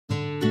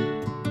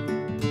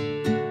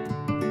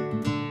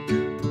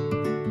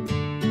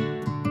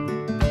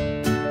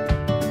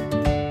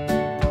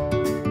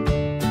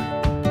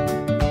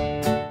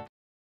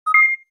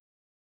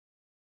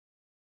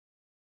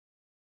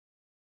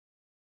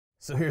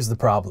So here's the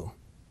problem.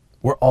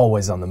 We're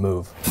always on the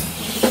move.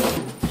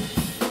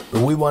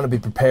 But we want to be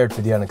prepared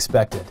for the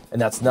unexpected,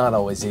 and that's not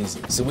always easy.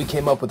 So we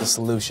came up with a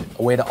solution,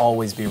 a way to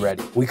always be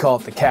ready. We call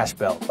it the Cash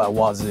Belt by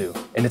Wazoo,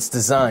 and it's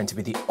designed to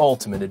be the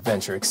ultimate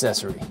adventure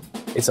accessory.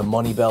 It's a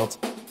money belt,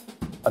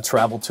 a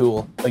travel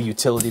tool, a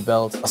utility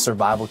belt, a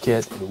survival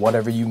kit, and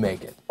whatever you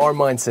make it. Our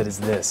mindset is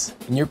this: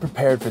 when you're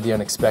prepared for the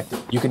unexpected,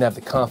 you can have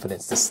the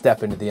confidence to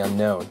step into the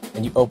unknown,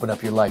 and you open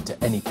up your life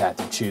to any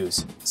path you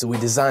choose. So we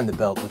designed the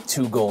belt with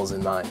two goals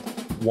in mind.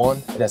 One,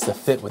 it has to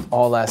fit with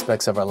all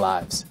aspects of our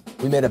lives.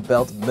 We made a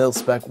belt with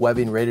mil-spec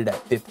webbing rated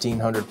at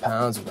 1,500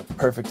 pounds with a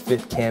perfect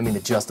fit camming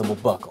adjustable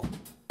buckle.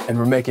 And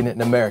we're making it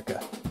in America,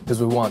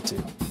 because we want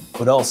to.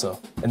 But also,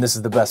 and this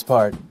is the best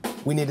part,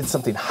 we needed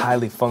something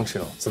highly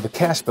functional. So the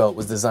Cash Belt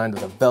was designed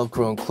with a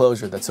Velcro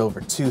enclosure that's over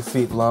 2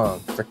 feet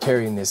long for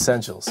carrying the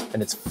essentials,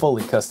 and it's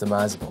fully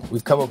customizable.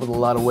 We've come up with a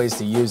lot of ways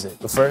to use it.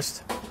 But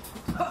first,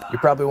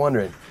 you're probably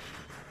wondering,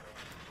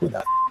 who the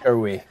f*** are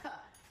we?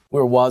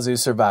 We're Wazoo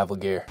Survival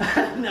Gear.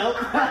 Nope.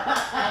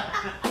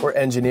 We're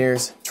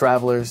engineers,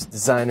 travelers,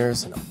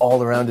 designers, and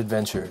all-around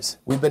adventurers.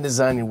 We've been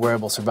designing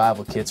wearable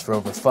survival kits for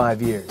over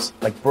 5 years,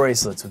 like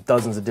bracelets with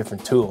dozens of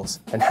different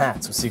tools, and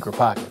hats with secret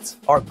pockets.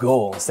 Our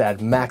goal is to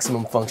add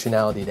maximum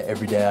functionality to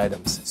everyday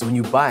items. So when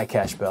you buy a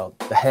Cash Belt,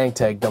 the hang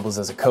tag doubles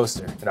as a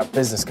coaster, and our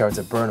business cards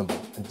are burnable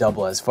and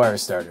double as fire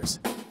starters.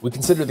 We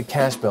consider the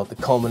Cash Belt the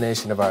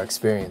culmination of our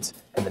experience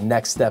and the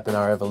next step in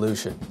our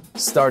evolution,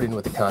 starting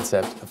with the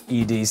concept of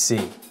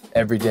EDC.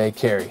 Everyday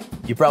carry.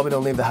 You probably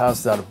don't leave the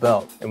house without a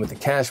belt, and with the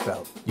Cash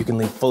Belt, you can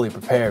leave fully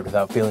prepared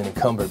without feeling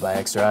encumbered by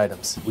extra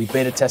items. We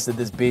beta tested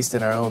this beast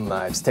in our own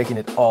lives, taking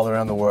it all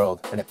around the world,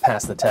 and it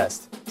passed the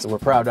test. So we're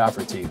proud to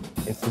offer it to you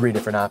in 3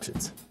 different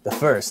options. The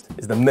first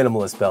is the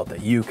minimalist belt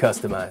that you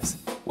customize.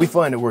 We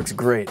find it works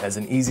great as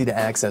an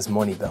easy-to-access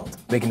money belt,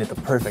 making it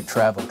the perfect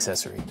travel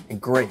accessory,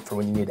 and great for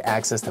when you need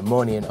access to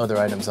money and other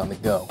items on the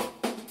go.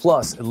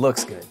 Plus, it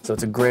looks good, so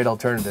it's a great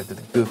alternative to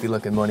the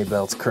goofy-looking money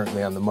belts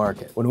currently on the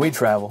market. When we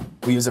travel,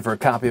 we use it for a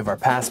copy of our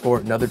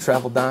passport and other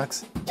travel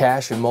docs,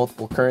 cash in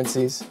multiple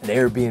currencies, an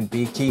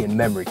Airbnb key, and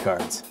memory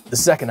cards. The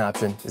second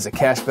option is a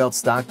Cash Belt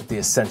stocked with the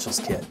Essentials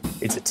Kit.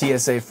 It's a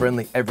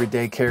TSA-friendly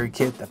everyday carry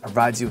kit that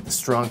provides you with a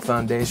strong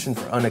foundation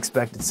for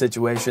unexpected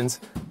situations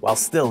while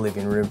still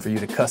leaving room for you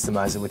to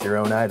customize it with your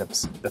own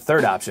items. The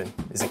third option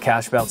is a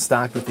Cash Belt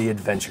stocked with the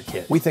Adventure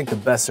Kit. We think the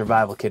best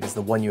survival kit is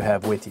the one you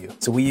have with you,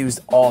 so we used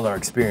all our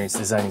experience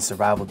designing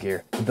survival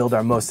gear to build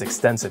our most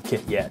extensive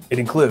kit yet. It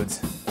includes,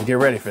 and get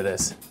ready for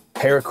this,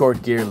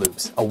 paracord gear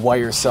loops, a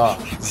wire saw,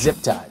 zip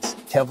ties,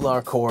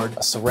 Kevlar cord,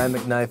 a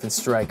ceramic knife and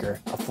striker,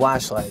 a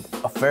flashlight,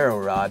 a ferro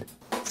rod,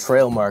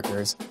 trail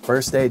markers,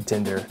 first aid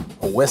tinder,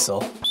 a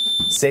whistle,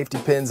 safety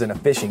pins, and a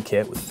fishing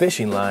kit with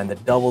fishing line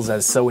that doubles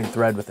as sewing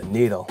thread with a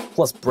needle,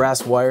 plus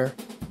brass wire,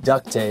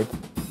 duct tape,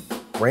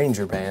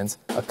 ranger bands,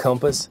 a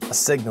compass, a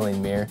signaling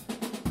mirror,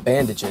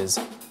 bandages,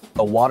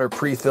 a water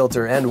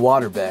pre-filter and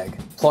water bag,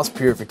 plus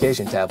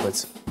purification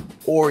tablets,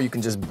 or you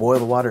can just boil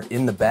the water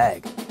in the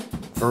bag.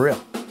 For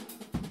real.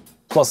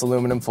 Plus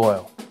aluminum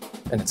foil.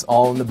 And it's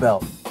all in the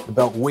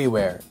belt we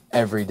wear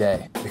every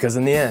day. Because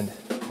in the end,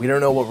 we don't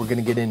know what we're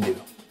gonna get into.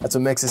 That's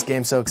what makes this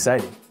game so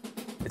exciting.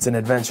 It's an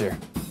adventure,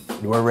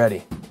 and we're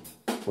ready.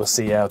 We'll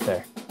see you out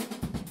there.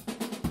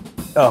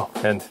 Oh,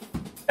 and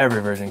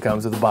every version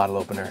comes with a bottle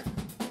opener.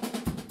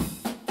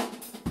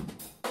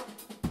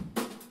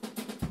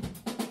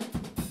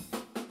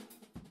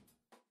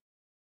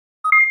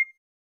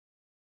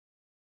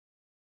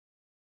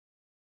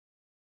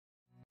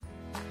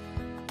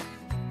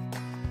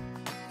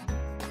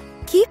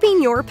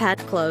 Keeping your pet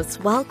close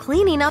while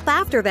cleaning up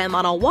after them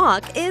on a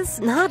walk is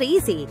not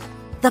easy.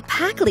 The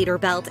Pack Leader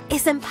Belt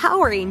is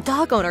empowering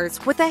dog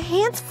owners with a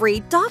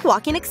hands-free dog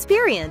walking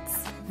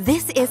experience.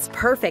 This is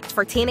perfect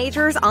for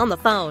teenagers on the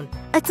phone,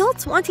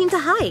 adults wanting to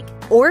hike,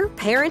 or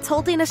parents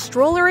holding a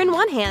stroller in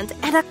one hand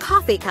and a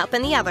coffee cup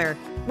in the other.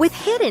 With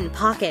hidden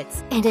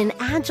pockets and an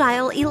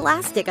agile,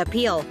 elastic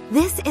appeal,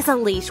 this is a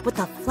leash with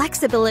the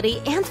flexibility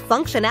and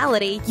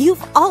functionality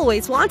you've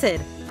always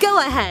wanted. Go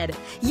ahead,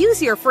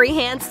 use your free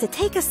hands to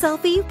take a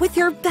selfie with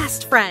your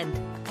best friend.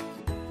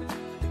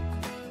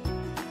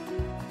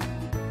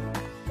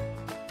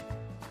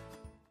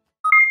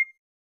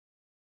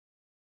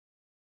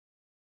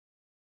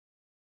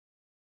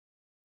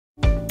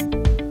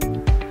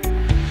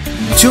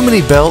 Too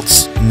many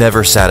belts,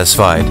 never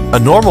satisfied. A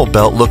normal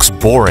belt looks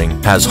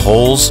boring, has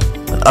holes,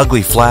 an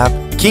ugly flap,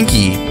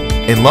 kinky,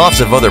 and lots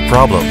of other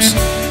problems.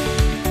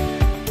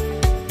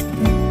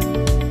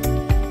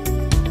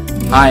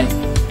 Hi,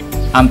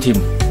 I'm Tim.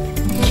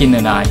 Kin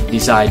and I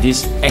designed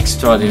this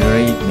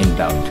extraordinary min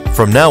belt.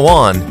 From now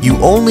on, you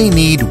only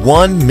need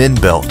one min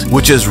belt,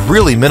 which is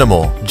really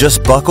minimal.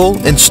 Just buckle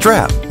and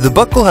strap. The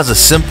buckle has a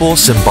simple,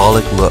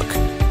 symbolic look,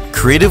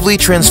 creatively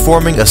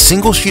transforming a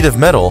single sheet of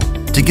metal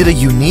to get a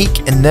unique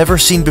and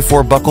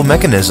never-seen-before buckle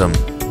mechanism.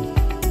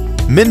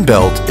 Min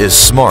belt is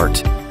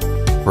smart,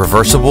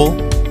 reversible,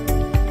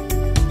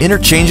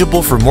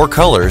 interchangeable for more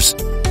colors,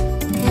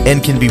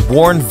 and can be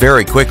worn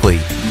very quickly.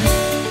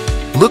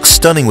 looks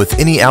stunning with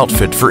any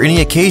outfit for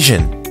any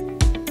occasion.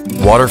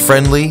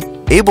 Water-friendly,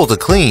 able to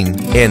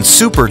clean, and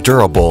super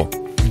durable.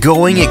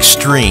 Going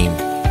extreme.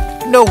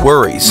 No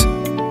worries.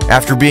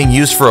 After being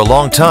used for a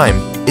long time,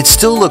 it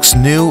still looks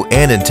new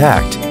and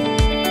intact.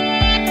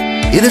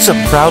 It is a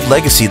proud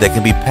legacy that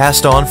can be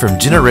passed on from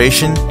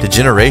generation to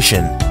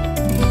generation.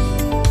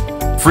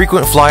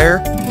 Frequent flyer?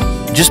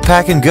 Just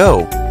pack and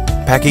go.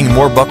 Packing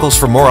more buckles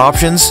for more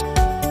options?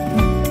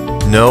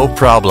 No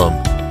problem.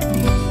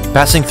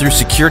 Passing through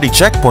security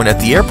checkpoint at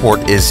the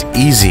airport is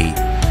easy.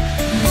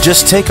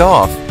 Just take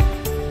off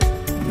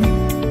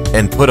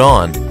and put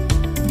on.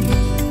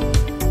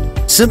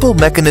 Simple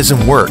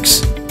mechanism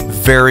works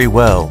very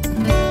well.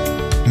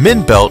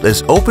 Min belt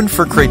is open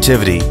for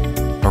creativity.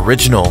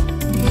 Original,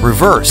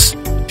 reverse,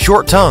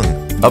 short tongue,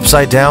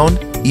 upside down,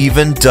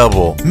 even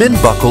double. Min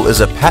buckle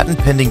is a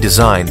patent-pending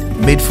design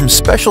made from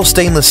special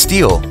stainless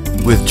steel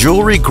with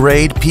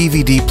jewelry-grade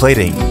PVD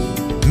plating.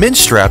 Min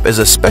strap is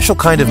a special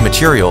kind of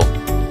material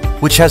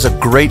which has a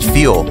great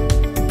feel.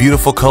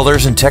 Beautiful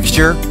colors and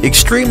texture,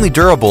 extremely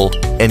durable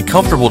and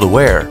comfortable to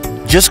wear.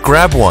 Just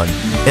grab one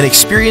and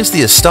experience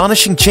the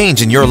astonishing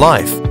change in your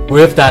life.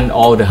 We have done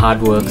all the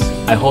hard work.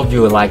 I hope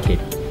you will like it.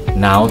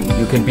 Now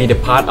you can be the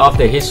part of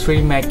the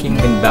history making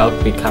Min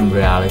belt become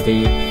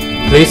reality.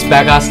 Please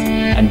back us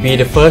and be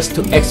the first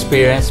to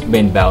experience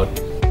Min belt.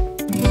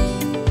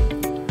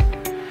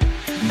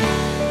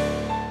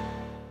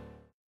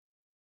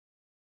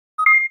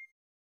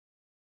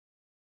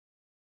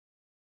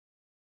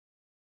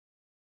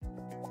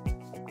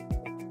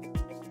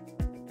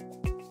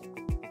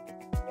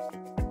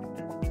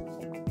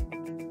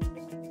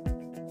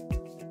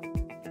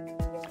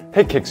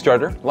 Hey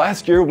Kickstarter,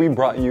 last year we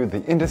brought you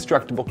the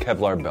indestructible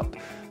Kevlar belt.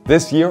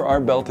 This year our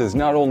belt is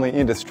not only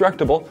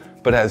indestructible,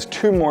 but has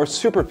 2 more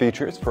super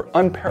features for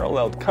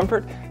unparalleled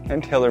comfort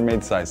and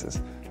tailor-made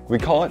sizes. We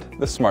call it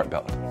the Smart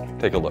Belt.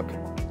 Take a look.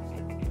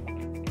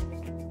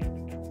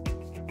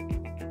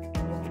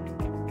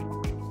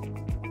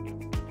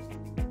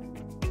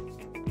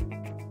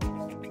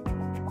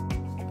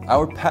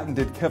 Our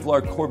patented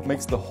Kevlar core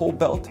makes the whole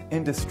belt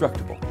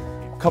indestructible.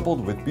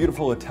 Coupled with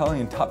beautiful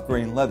Italian top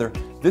grain leather,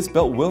 this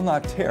belt will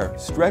not tear,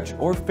 stretch,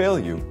 or fail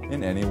you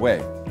in any way.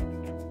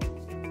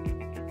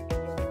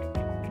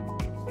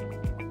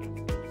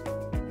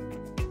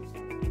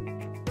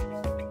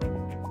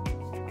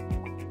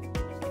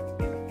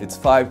 It's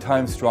 5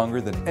 times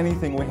stronger than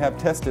anything we have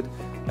tested,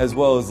 as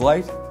well as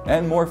light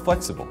and more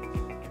flexible.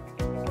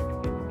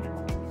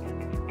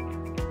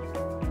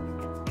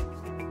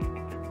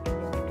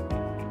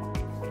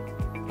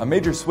 A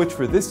major switch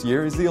for this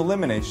year is the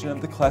elimination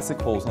of the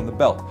classic holes on the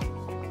belt.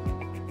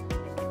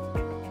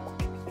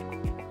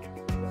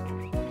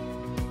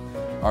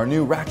 Our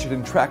new ratchet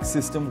and track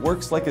system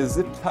works like a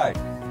zip tie.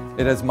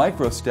 It has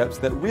micro steps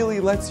that really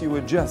lets you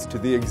adjust to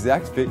the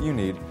exact fit you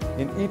need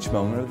in each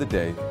moment of the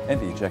day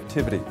and each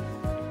activity.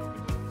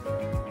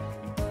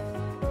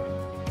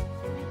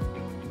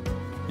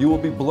 You will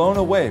be blown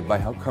away by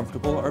how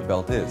comfortable our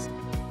belt is.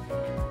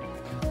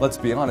 Let's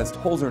be honest,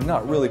 holes are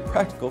not really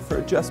practical for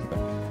adjustment.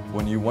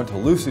 When you want to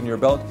loosen your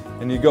belt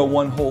and you go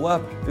 1 hole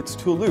up, it's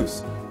too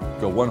loose.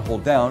 Go 1 hole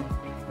down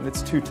and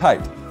it's too tight.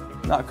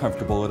 Not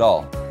comfortable at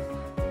all.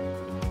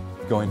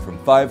 Going from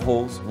 5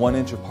 holes 1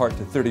 inch apart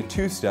to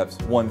 32 steps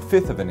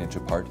 1/5 of an inch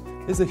apart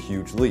is a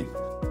huge leap.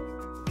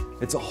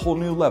 It's a whole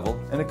new level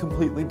and a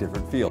completely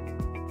different feel.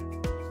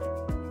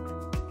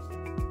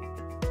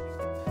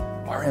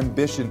 Our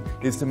ambition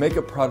is to make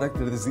a product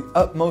that is the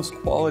utmost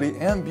quality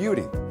and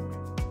beauty.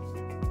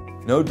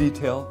 No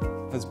detail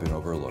has been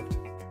overlooked.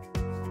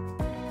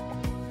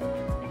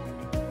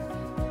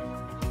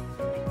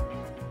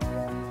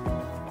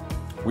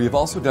 We have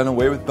also done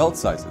away with belt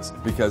sizes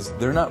because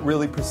they're not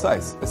really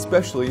precise,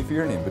 especially if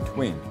you're an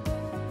in-between.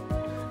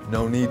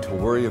 No need to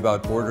worry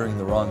about ordering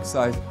the wrong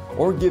size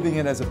or giving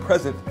it as a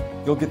present.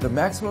 You'll get the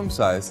maximum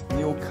size and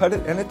you'll cut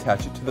it and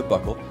attach it to the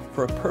buckle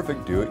for a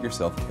perfect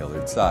do-it-yourself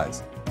tailored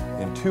size.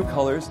 In 2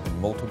 colors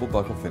and multiple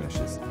buckle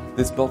finishes,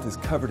 this belt is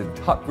covered in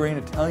top grain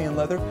Italian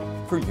leather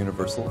for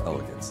universal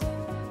elegance.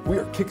 We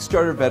are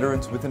Kickstarter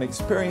veterans with an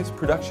experienced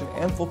production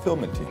and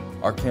fulfillment team.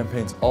 Our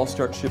campaigns all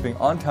start shipping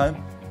on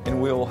time, and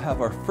we will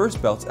have our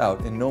first belts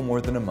out in no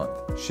more than a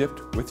month,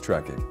 shipped with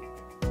tracking.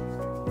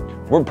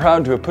 We're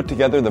proud to have put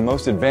together the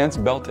most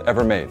advanced belt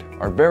ever made,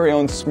 our very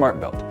own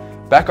Smart Belt.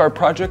 Back our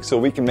project so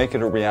we can make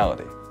it a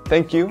reality.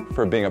 Thank you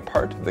for being a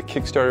part of the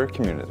Kickstarter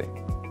community.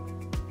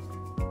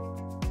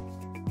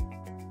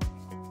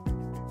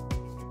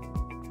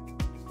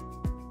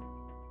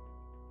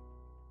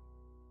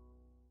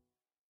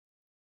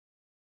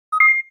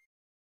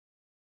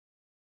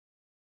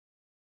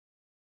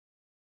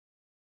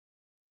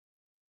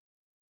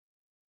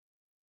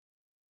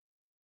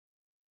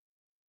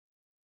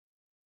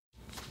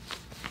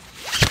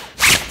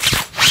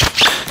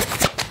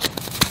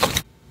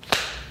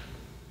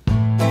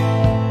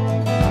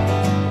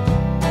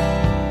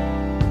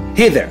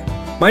 Hey there,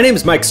 my name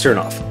is Mike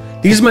Sternoff.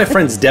 These are my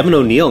friends Devin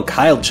O'Neill and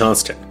Kyle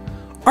Johnston.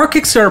 Our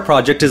Kickstarter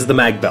project is the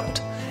magbelt,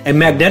 a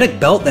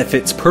magnetic belt that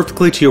fits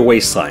perfectly to your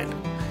waistline.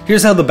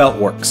 Here's how the belt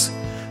works.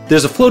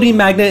 There's a floating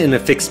magnet and a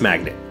fixed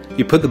magnet.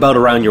 You put the belt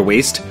around your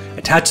waist,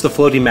 attach the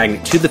floating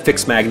magnet to the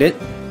fixed magnet.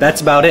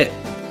 That's about it.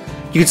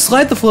 You can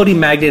slide the floating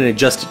magnet and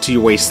adjust it to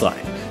your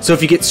waistline. So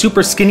if you get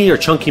super skinny or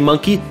chunky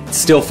monkey, it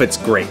still fits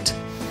great.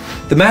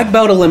 The mag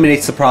belt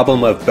eliminates the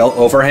problem of belt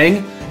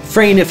overhang,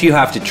 fraying if you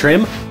have to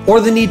trim,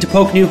 or the need to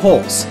poke new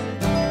holes.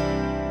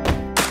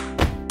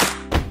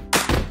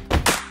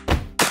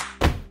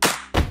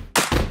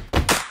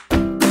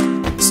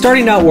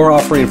 Starting out, we're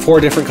offering 4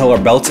 different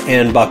color belts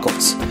and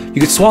buckles.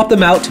 You can swap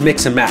them out to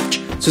mix and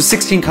match, so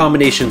 16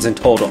 combinations in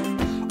total.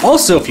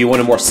 Also, if you want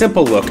a more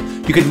simple look,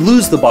 you could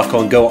lose the buckle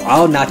and go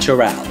au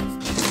naturel.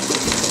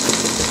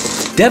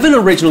 Devin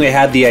originally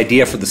had the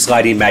idea for the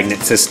sliding magnet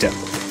system,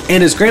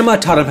 and his grandma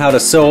taught him how to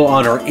sew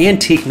on her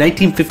antique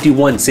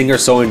 1951 Singer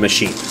sewing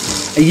machine.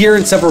 A year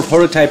and several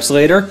prototypes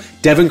later,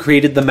 Devin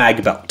created the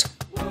mag belt.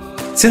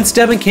 Since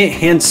Devin can't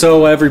hand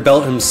sew every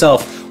belt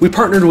himself, we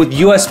partnered with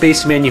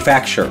US-based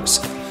manufacturers.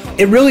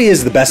 It really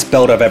is the best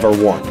belt I've ever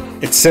worn.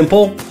 It's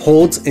simple,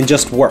 holds, and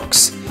just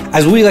works.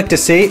 As we like to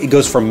say, it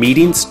goes from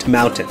meetings to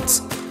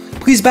mountains.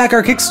 Please back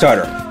our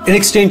Kickstarter. In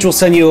exchange, we'll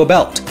send you a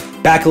belt.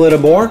 Back a little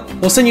more,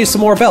 we'll send you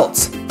some more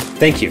belts.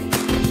 Thank you.